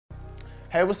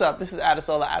Hey, what's up? This is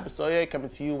Adesola Abisoye coming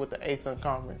to you with the ASUN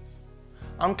Conference.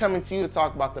 I'm coming to you to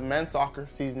talk about the men's soccer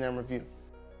season in review.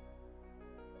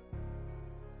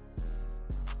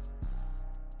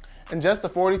 In just the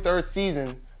 43rd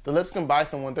season, the Lipscomb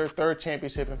Bison won their third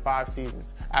championship in 5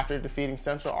 seasons after defeating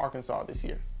Central Arkansas this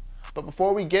year. But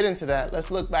before we get into that,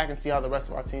 let's look back and see how the rest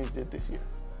of our teams did this year.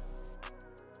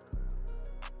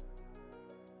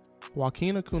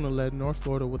 Joaquin Acuna led North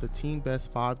Florida with a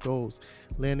team-best 5 goals,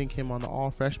 landing him on the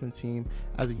all-freshman team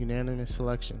as a unanimous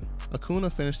selection. Acuna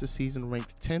finished the season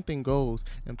ranked 10th in goals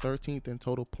and 13th in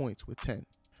total points with 10.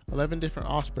 11 different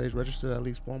Ospreys registered at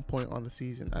least 1 point on the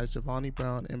season as Giovanni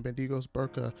Brown and Bendigos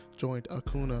Burka joined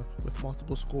Acuna with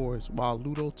multiple scores, while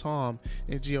Ludo Tom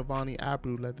and Giovanni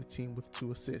Abreu led the team with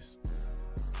 2 assists.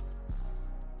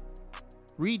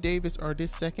 Reed Davis earned his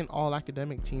second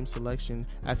All-Academic Team selection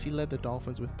as he led the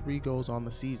Dolphins with 3 goals on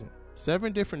the season.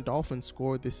 7 different Dolphins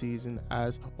scored this season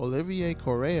as Olivier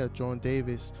Correa joined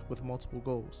Davis with multiple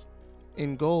goals.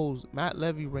 In goals, Matt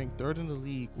Levy ranked 3rd in the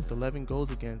league with 11 goals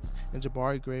against, and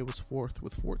Jabari Gray was 4th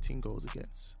with 14 goals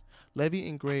against. Levy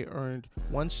and Gray earned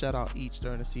 1 shutout each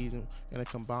during the season and a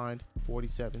combined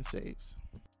 47 saves.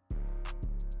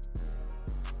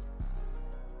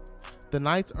 The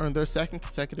Knights earned their second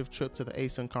consecutive trip to the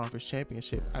ASUN Conference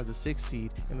Championship as a 6th seed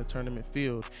in the tournament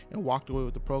field and walked away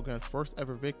with the program's first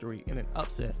ever victory in an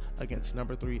upset against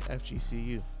number 3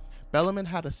 FGCU. Bellarmine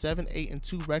had a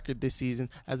 7-8-2 record this season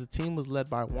as the team was led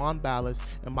by Juan Ballast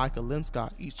and Micah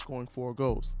Linscott, each scoring 4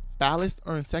 goals. Ballast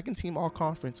earned second team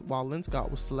All-Conference while Linscott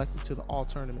was selected to the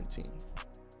All-Tournament team.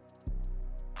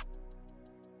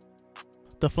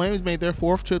 The Flames made their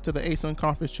 4th trip to the ASUN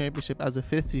Conference Championship as a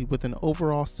 5th seed with an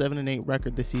overall 7-8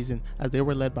 record this season as they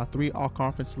were led by 3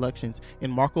 All-Conference selections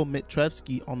in Marko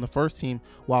Mitrevsky on the first team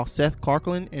while Seth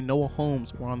Clarkland and Noah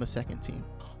Holmes were on the second team.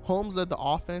 Holmes led the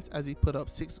offense as he put up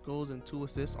 6 goals and 2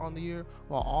 assists on the year,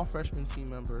 while all-freshman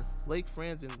team member Blake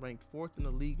Franzen ranked 4th in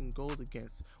the league in goals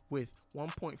against with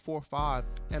 1.45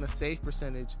 and a save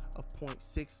percentage of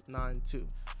 .692.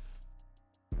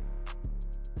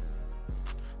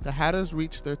 The Hatters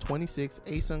reached their 26th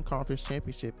ASUN Conference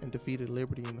Championship and defeated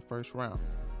Liberty in the first round.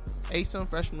 ASUN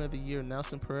Freshman of the Year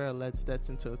Nelson Pereira led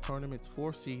Stetson to the tournament's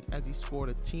 4th seed as he scored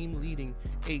a team-leading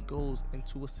 8 goals and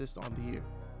 2 assists on the year.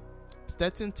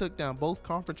 Stetson took down both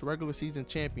conference regular season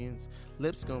champions,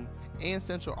 Lipscomb and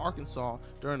Central Arkansas,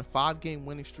 during a 5-game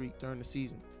winning streak during the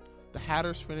season. The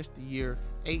Hatters finished the year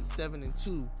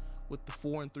 8-7-2 with the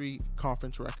 4-3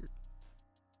 conference record.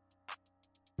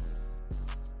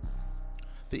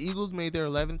 The Eagles made their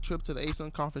 11th trip to the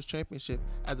ASUN Conference Championship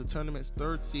as the tournament's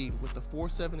 3rd seed with a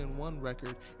 4-7-1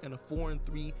 record and a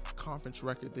 4-3 conference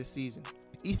record this season.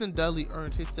 Ethan Dudley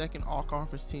earned his second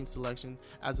All-Conference team selection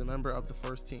as a member of the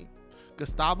first team.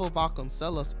 Gustavo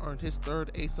Vasconcelos earned his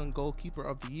 3rd ASUN Goalkeeper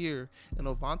of the Year, and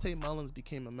Ovante Mullins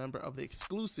became a member of the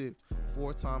exclusive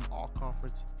 4-time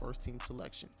All-Conference first team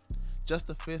selection. Just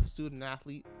the 5th student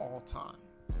athlete all time.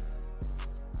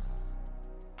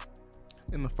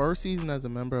 In the first season as a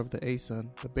member of the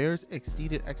ASUN, the Bears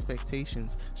exceeded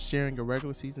expectations, sharing a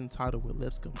regular season title with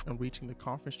Lipscomb and reaching the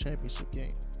conference championship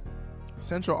game.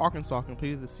 Central Arkansas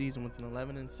completed the season with an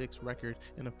 11-6 record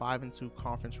and a 5-2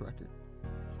 conference record.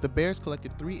 The Bears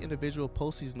collected 3 individual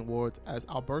postseason awards as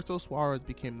Alberto Suarez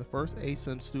became the first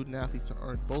ASUN student athlete to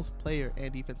earn both Player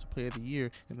and Defensive Player of the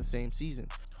Year in the same season,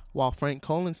 while Frank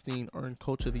Kohlenstein earned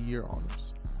Coach of the Year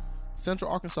honors.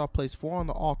 Central Arkansas placed 4 on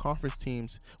the all-conference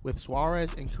teams, with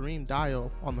Suarez and Kareem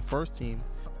Dio on the first team,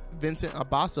 Vincent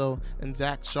Abasso and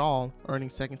Zach Shaw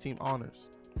earning second-team honors.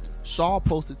 Shaw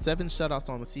posted 7 shutouts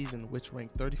on the season, which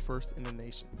ranked 31st in the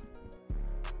nation.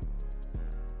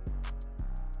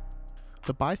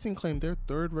 The Bison claimed their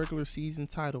 3rd regular season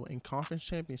title and conference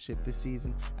championship this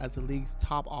season as the league's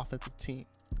top offensive team.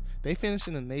 They finished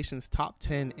in the nation's top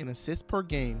 10 in assists per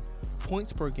game,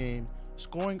 points per game,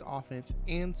 scoring offense,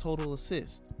 and total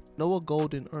assists. Noah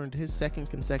Golden earned his 2nd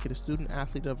consecutive Student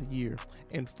Athlete of the Year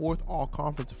and 4th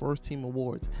All-Conference First Team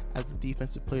Awards as the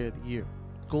Defensive Player of the Year.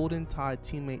 Golden tied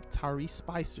teammate Tyrese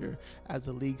Spicer as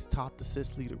the league's top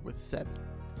assist leader with 7.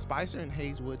 Spicer and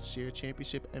Hayeswood shared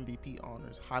championship MVP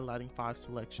honors, highlighting 5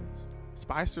 selections.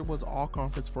 Spicer was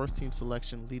All-Conference First Team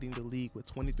selection, leading the league with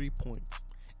 23 points,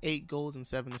 8 goals, and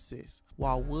 7 assists,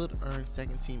 while Wood earned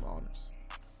second-team honors.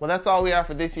 Well, that's all we have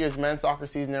for this year's men's soccer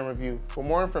season in review. For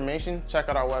more information, check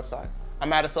out our website.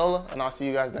 I'm Adesola, and I'll see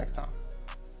you guys next time.